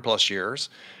for 100 plus years.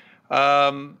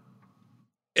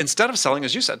 Instead of selling,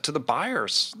 as you said, to the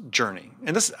buyer's journey.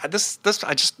 And this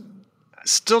I just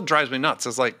still drives me nuts.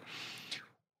 It's like,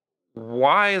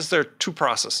 why is there two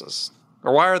processes?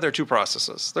 Or why are there two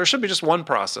processes? There should be just one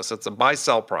process. It's a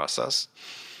buy-sell process.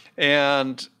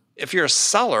 And if you're a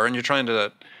seller and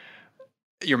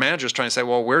your manager's trying to say,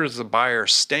 well, where does the buyer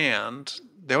stand?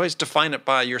 They always define it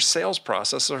by your sales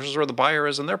process versus where the buyer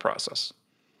is in their process.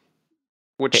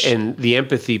 And the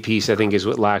empathy piece, I think, is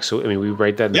what lacks. So, I mean, we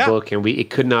write that in the book, and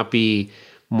it could not be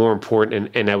more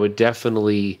important. And I would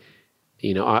definitely,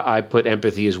 I put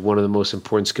empathy as one of the most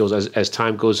important skills. As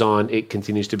time goes on, it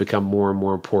continues to become more and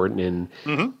more important in,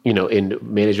 in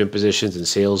management positions and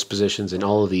sales positions and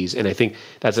all of these. And I think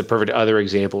that's a perfect other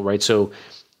example, right? So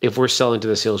if we're selling to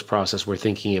the sales process, we're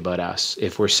thinking about us.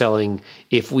 If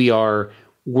we are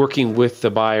working with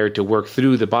the buyer to work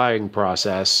through the buying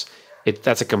process,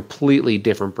 that's a completely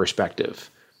different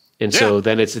perspective. And so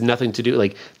then it's nothing to do,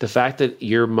 like the fact that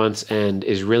your month's end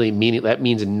is really that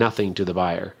means nothing to the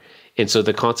buyer. And so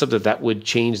the concept that would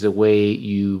change the way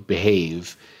you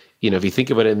behave, if you think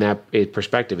about it in that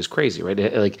perspective, is crazy,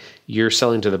 right? Like you're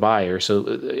selling to the buyer.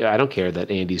 So I don't care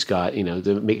that Andy's got,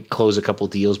 to close a couple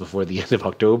deals before the end of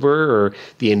October or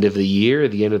the end of the year, or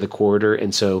the end of the quarter.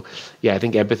 And so, I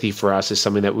think empathy for us is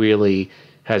something that really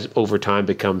has over time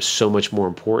become so much more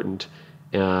important,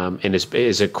 and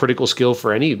is a critical skill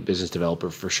for any business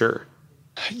developer for sure.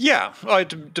 Yeah,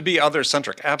 to be other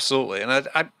centric, absolutely. And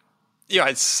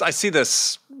I see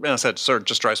this, and I said, sort of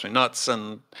just drives me nuts.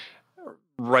 And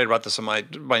write about this in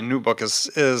my new book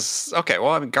is okay.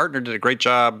 Well, I mean, Gartner did a great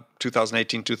job.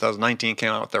 2018, 2019 came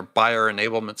out with their buyer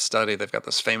enablement study. They've got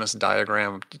this famous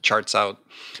diagram that charts out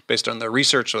based on their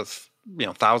research with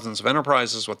thousands of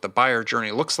enterprises, what the buyer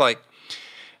journey looks like.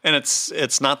 And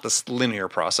it's not this linear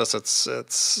process.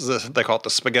 They call it the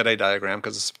spaghetti diagram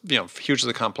because it's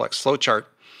hugely complex flow chart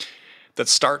that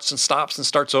starts and stops and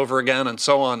starts over again and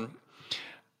so on.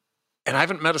 And I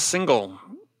haven't met a single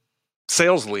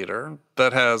sales leader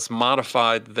that has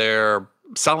modified their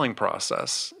selling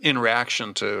process in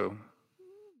reaction to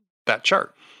that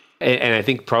chart. And I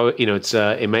think probably,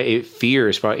 fear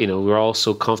is probably, we're all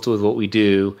so comfortable with what we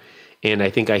do. And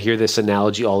I think I hear this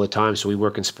analogy all the time. So we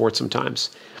work in sports sometimes.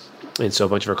 And so a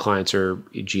bunch of our clients are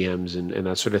GMs and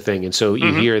that sort of thing. And so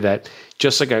you hear that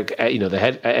just like an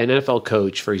NFL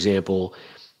coach, for example,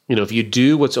 if you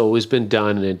do what's always been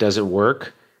done and it doesn't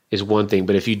work is one thing,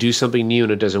 but if you do something new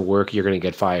and it doesn't work, you're going to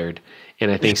get fired.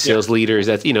 And I think sales leaders,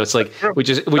 that's, it's like, which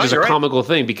is a comical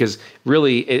thing because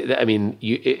really,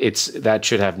 that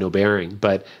should have no bearing,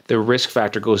 but the risk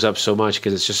factor goes up so much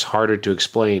because it's just harder to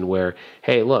explain where,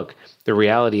 hey, look, the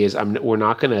reality is we're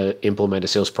not going to implement a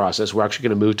sales process. We're actually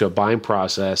going to move to a buying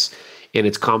process and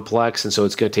it's complex. And so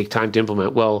it's going to take time to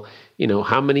implement. Well,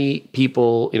 how many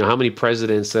people, how many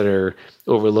presidents that are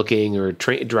overlooking or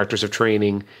directors of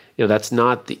training, that's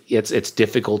not it's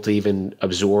difficult to even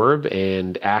absorb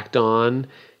and act on.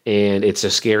 And it's a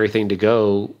scary thing to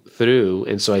go through.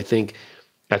 And so I think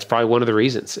that's probably one of the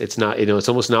reasons it's not, it's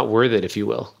almost not worth it, if you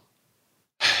will.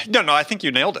 No, I think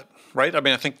you nailed it, right? I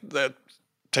mean, I think that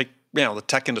the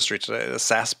tech industry today, the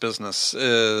SaaS business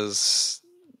is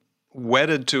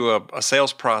wedded to a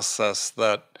sales process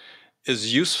that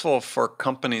is useful for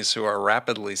companies who are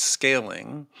rapidly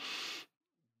scaling,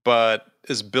 but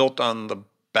is built on the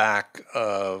back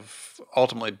of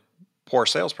ultimately poor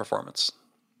sales performance.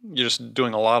 You're just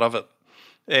doing a lot of it.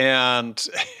 And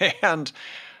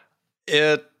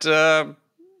it, they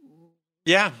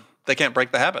can't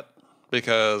break the habit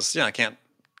because, I can't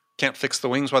fix the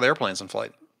wings while the airplane's in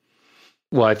flight.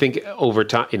 Well, I think over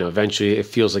time, eventually it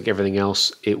feels like everything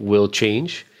else, it will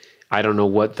change. I don't know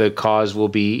what the cause will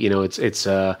be. It's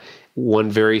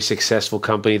one very successful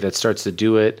company that starts to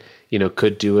do it,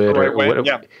 could do it or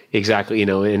what, exactly,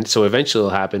 and so eventually it'll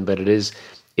happen, but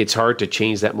it's hard to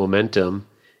change that momentum.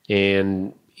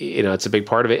 And, it's a big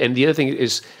part of it. And the other thing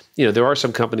is, there are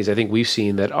some companies I think we've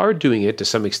seen that are doing it to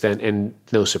some extent, and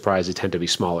no surprise, they tend to be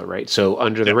smaller, right? So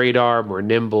under the radar, more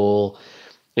nimble.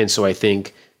 And so I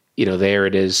think, there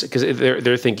it is, because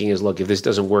their thinking is, look, if this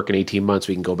doesn't work in 18 months,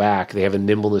 we can go back. They have a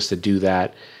nimbleness to do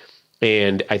that.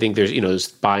 And I think there's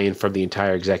buy-in from the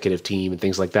entire executive team and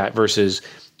things like that versus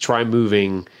try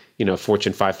moving,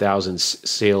 Fortune 5000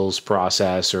 sales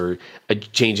process or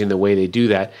changing the way they do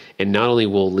that. And not only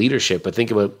will leadership, but think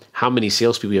about how many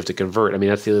salespeople you have to convert. I mean,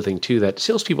 that's the other thing too, that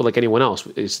salespeople, like anyone else,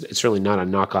 it's certainly not a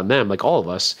knock on them, like all of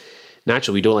us.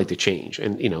 Naturally, we don't like to change.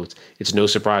 And, it's no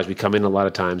surprise. We come in a lot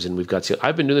of times and we've got,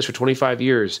 I've been doing this for 25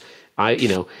 years.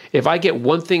 If I get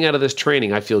one thing out of this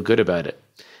training, I feel good about it.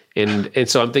 And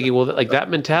so I'm thinking, well, like that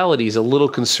mentality is a little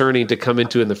concerning to come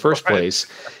into in the first place,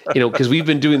 because we've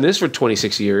been doing this for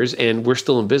 26 years and we're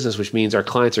still in business, which means our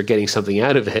clients are getting something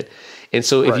out of it. And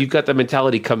so if you've got the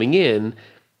mentality coming in,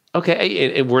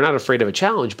 okay, and we're not afraid of a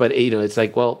challenge, but it's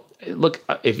like, well, look,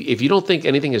 if you don't think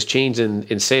anything has changed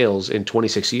in sales in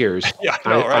 26 years,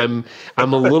 I'm a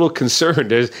little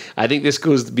concerned. I think this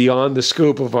goes beyond the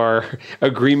scope of our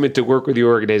agreement to work with the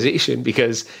organization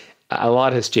because a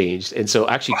lot has changed. And so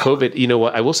actually COVID,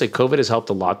 what I will say, COVID has helped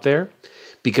a lot there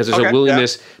because there's a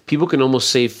willingness. People can almost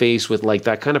save face with like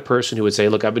that kind of person who would say,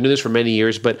 look, I've been doing this for many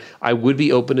years, but I would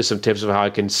be open to some tips of how I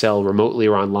can sell remotely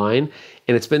or online.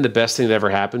 And it's been the best thing that ever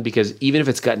happened because even if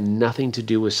it's got nothing to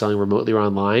do with selling remotely or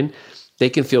online, they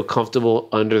can feel comfortable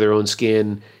under their own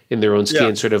skin, in their own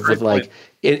skin, sort of with like,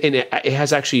 and it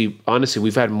has actually, honestly,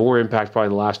 we've had more impact probably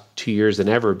in the last 2 years than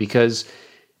ever because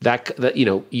that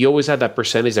you always had that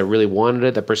percentage that really wanted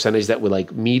it, that percentage that were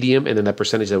like medium, and then that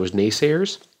percentage that was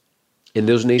naysayers. And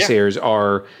those naysayers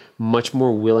are much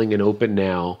more willing and open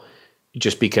now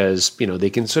just because, they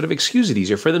can sort of excuse it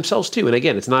easier for themselves too. And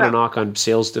again, it's not a knock on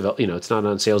sales, it's not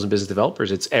on sales and business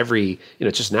developers. It's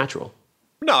it's just natural.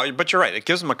 No, but you're right. It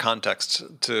gives them a context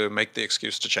to make the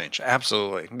excuse to change.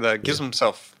 Absolutely. That gives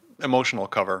themselves emotional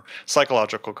cover,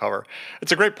 psychological cover.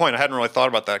 It's a great point. I hadn't really thought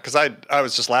about that because I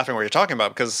was just laughing what you're talking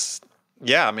about because,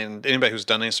 anybody who's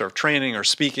done any sort of training or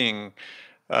speaking,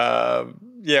 we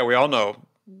all know,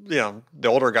 the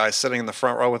older guy sitting in the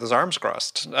front row with his arms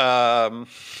crossed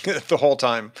the whole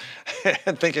time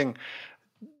and thinking,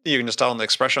 you can just tell them the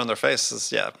expression on their face is,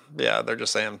 they're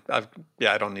just saying,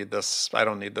 I don't need this. I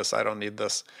don't need this. I don't need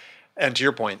this. And to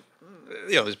your point,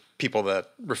 there's people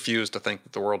that refuse to think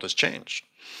that the world has changed.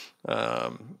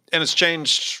 And it's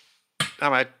changed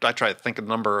I try to think of the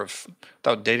number of,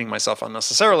 without dating myself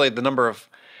unnecessarily, the number of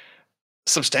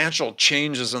substantial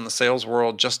changes in the sales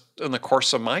world just in the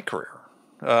course of my career.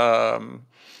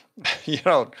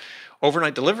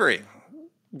 Overnight delivery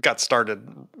got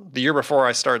started the year before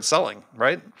I started selling,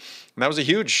 right? And that was a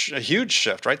huge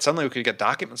shift, right? Suddenly we could get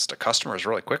documents to customers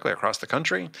really quickly across the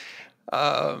country.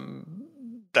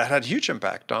 That had huge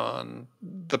impact on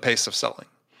the pace of selling.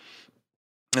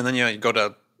 And then, you go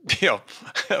to,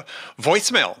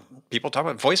 voicemail. People talk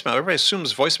about voicemail. Everybody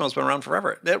assumes voicemail's been around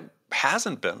forever. It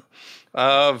hasn't been.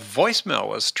 Voicemail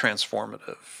was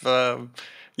transformative.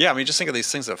 Just think of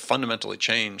these things that have fundamentally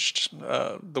changed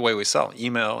the way we sell.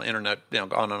 Email, internet,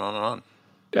 on and on and on.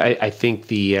 I think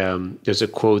there's a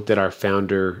quote that our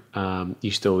founder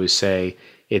used to always say.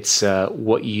 It's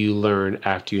what you learn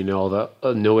after you know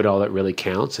it all that really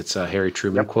counts. It's a Harry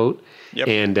Truman quote. Yep.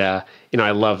 And,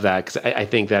 I love that because I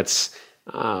think that's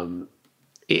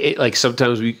like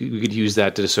sometimes we could use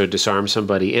that to sort of disarm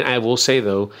somebody. And I will say,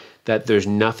 though, that there's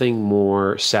nothing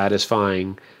more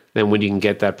satisfying than when you can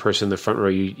get that person in the front row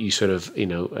you sort of,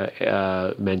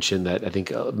 mentioned that I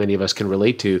think many of us can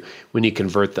relate to when you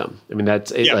convert them. I mean,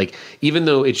 that's like, even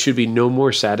though it should be no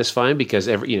more satisfying because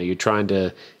you're trying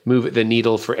to move the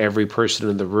needle for every person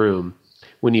in the room.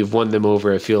 When you've won them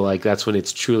over, I feel like that's when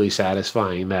it's truly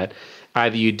satisfying that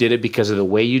either you did it because of the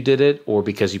way you did it or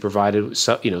because you provided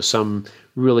some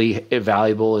really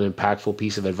valuable and impactful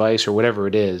piece of advice or whatever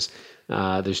it is.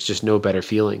 There's just no better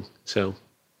feeling. So.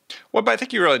 Well, but I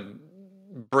think you really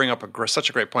bring up such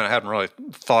a great point I hadn't really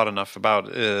thought enough about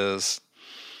is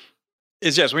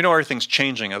yes, we know everything's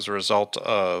changing as a result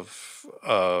of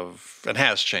and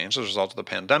has changed as a result of the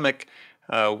pandemic.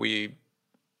 We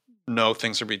know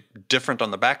things will be different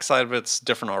on the backside of it. It's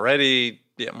different already.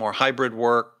 More hybrid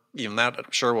work. Even that,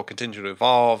 I'm sure, will continue to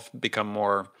evolve, become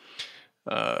more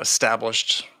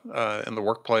established in the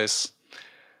workplace.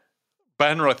 But I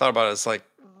hadn't really thought about it as like,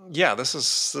 this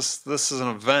is an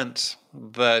event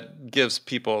that gives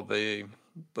people the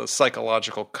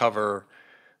psychological cover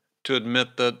to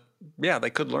admit that they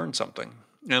could learn something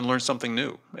and learn something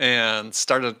new and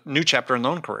start a new chapter in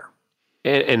their own career.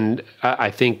 And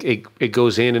I think it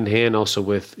goes hand in hand also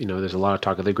with, there's a lot of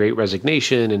talk of the Great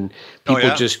Resignation and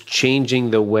people just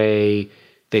changing the way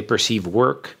they perceive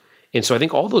work. And so I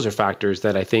think all those are factors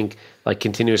that I think like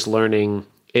continuous learning,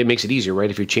 it makes it easier, right?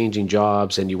 If you're changing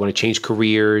jobs and you want to change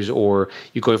careers or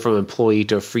you're going from an employee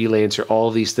to a freelancer,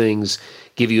 all these things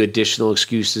give you additional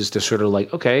excuses to sort of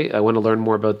like, okay, I want to learn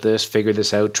more about this, figure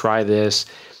this out, try this.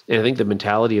 And I think the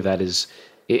mentality of that is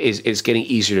getting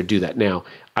easier to do that. Now,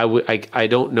 I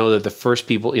don't know that the first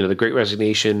people, the Great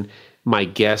Resignation, my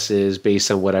guess is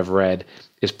based on what I've read,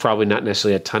 is probably not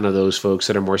necessarily a ton of those folks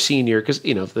that are more senior because,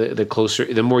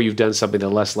 the more you've done something, the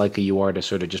less likely you are to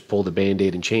sort of just pull the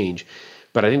Band-Aid and change.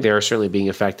 But I think they are certainly being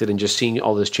affected and just seeing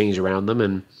all this change around them.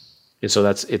 And so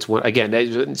it's one,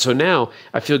 again, so now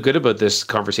I feel good about this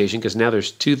conversation because now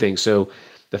there's two things. So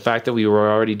the fact that we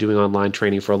were already doing online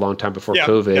training for a long time before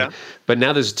COVID, but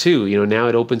now there's two, now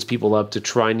it opens people up to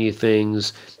try new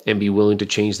things and be willing to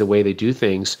change the way they do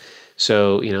things.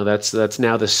 So, that's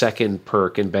now the second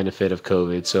perk and benefit of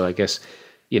COVID. So I guess,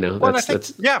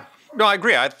 I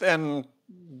agree. And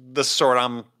this sort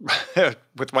I'm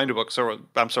with my new book,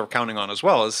 I'm sort of counting on as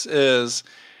well is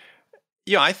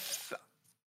I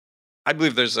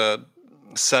believe there's a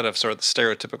set of sort of the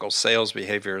stereotypical sales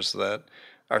behaviors that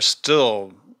are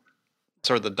still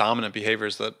sort of the dominant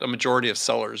behaviors that a majority of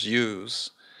sellers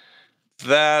use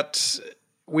that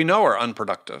we know are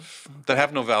unproductive, that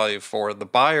have no value for the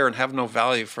buyer and have no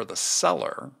value for the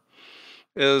seller,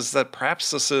 is that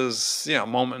perhaps this is, a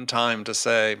moment in time to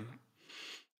say,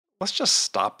 let's just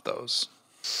stop those,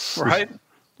 right?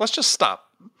 Let's just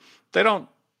stop. They don't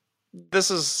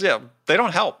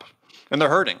help and they're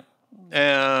hurting.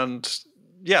 And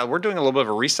we're doing a little bit of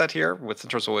a reset here in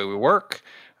terms of the way we work,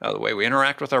 the way we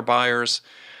interact with our buyers.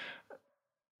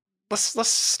 Let's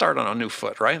start on a new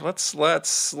foot, right? Let's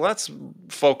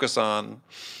focus on,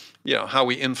 how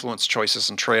we influence choices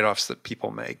and trade-offs that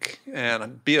people make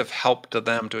and be of help to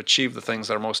them to achieve the things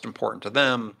that are most important to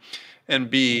them and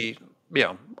be,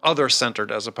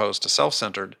 other-centered as opposed to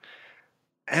self-centered.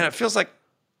 And it feels like,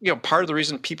 part of the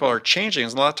reason people are changing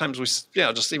is a lot of times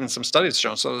just even some studies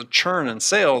show. So the churn in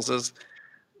sales is,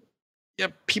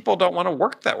 people don't want to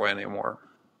work that way anymore.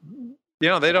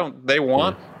 They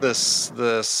want this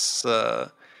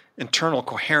internal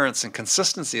coherence and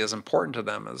consistency is important to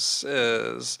them as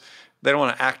they don't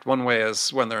want to act one way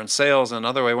as when they're in sales and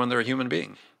another way when they're a human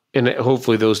being. And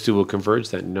hopefully those two will converge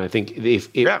then. I think if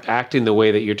acting the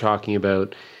way that you're talking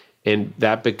about and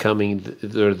that becoming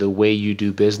the way you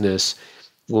do business,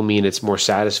 will mean it's more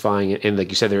satisfying. And like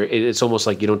you said, it's almost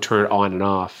like you don't turn it on and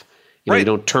off. You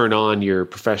don't turn on your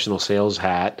professional sales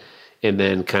hat and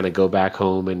then kind of go back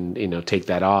home and, take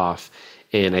that off.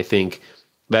 And I think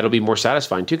that'll be more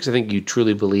satisfying too, because I think you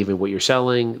truly believe in what you're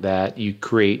selling, that you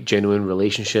create genuine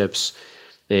relationships,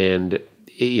 and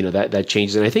that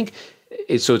changes. And I think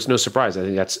it's no surprise. I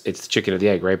think it's the chicken or the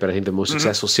egg, right? But I think the most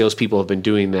successful salespeople have been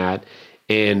doing that.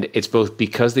 And it's both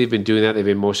because they've been doing that, they've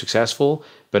been more successful,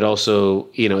 but also,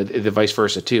 the vice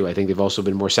versa too. I think they've also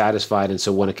been more satisfied, and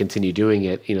so want to continue doing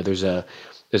it. I think there's a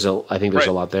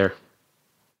lot there.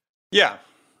 Yeah.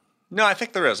 No, I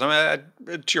think there is. I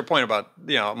mean, to your point about,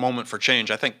 a moment for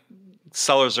change, I think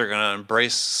sellers are going to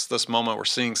embrace this moment. We're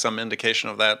seeing some indication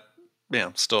of that,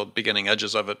 still beginning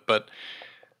edges of it. But,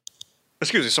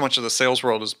 so much of the sales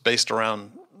world is based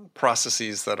around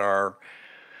processes that are,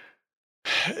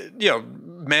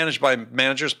 managed by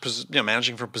managers,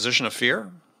 managing from a position of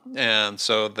fear. And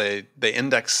so they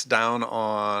index down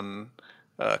on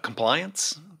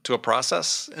compliance to a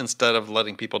process instead of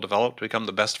letting people develop to become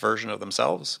the best version of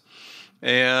themselves.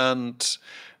 And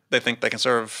they think they can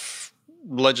sort of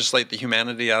legislate the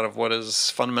humanity out of what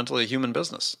is fundamentally a human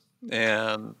business.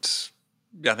 And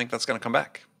I think that's going to come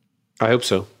back. I hope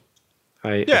so.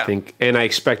 I think, and I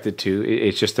expect it to.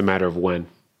 It's just a matter of when.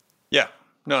 Yeah.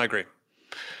 No, I agree.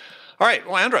 All right.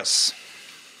 Well, Andres,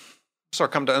 so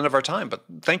we've come to the end of our time, but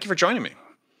thank you for joining me.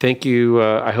 Thank you.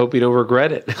 I hope you don't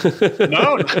regret it.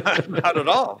 No, not at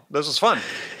all. This was fun.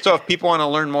 So if people want to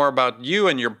learn more about you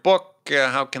and your book,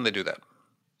 how can they do that?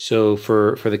 So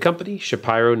for the company,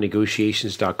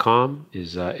 ShapiroNegotiations.com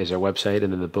is our website,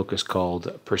 and then the book is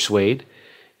called Persuade.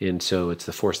 And so it's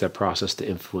the 4-step process to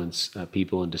influence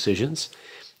people and decisions.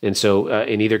 And so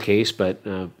in either case, but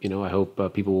I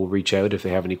hope people will reach out if they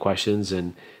have any questions,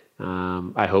 and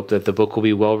I hope that the book will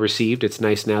be well received. It's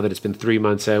nice now that it's been 3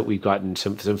 months out. We've gotten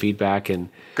some feedback, and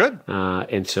good.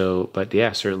 And so, but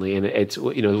yeah, certainly, and it's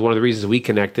one of the reasons we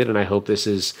connected. And I hope this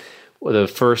is the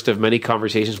first of many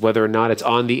conversations, whether or not it's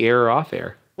on the air or off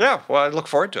air. Yeah, well, I look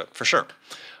forward to it for sure.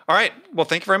 All right, well,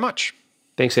 thank you very much.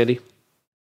 Thanks, Andy.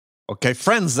 Okay,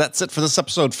 friends, that's it for this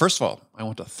episode. First of all, I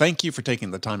want to thank you for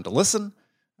taking the time to listen.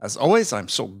 As always, I'm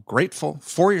so grateful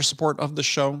for your support of the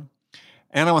show.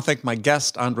 And I want to thank my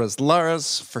guest, Andres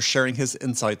Lares, for sharing his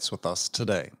insights with us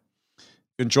today. If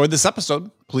you enjoyed this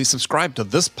episode, please subscribe to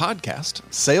this podcast,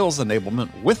 Sales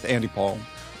Enablement with Andy Paul,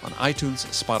 on iTunes,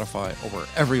 Spotify, or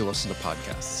wherever you listen to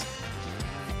podcasts.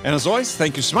 And as always,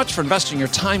 thank you so much for investing your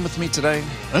time with me today.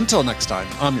 Until next time,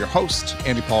 I'm your host,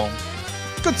 Andy Paul.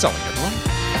 Good selling,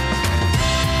 everyone.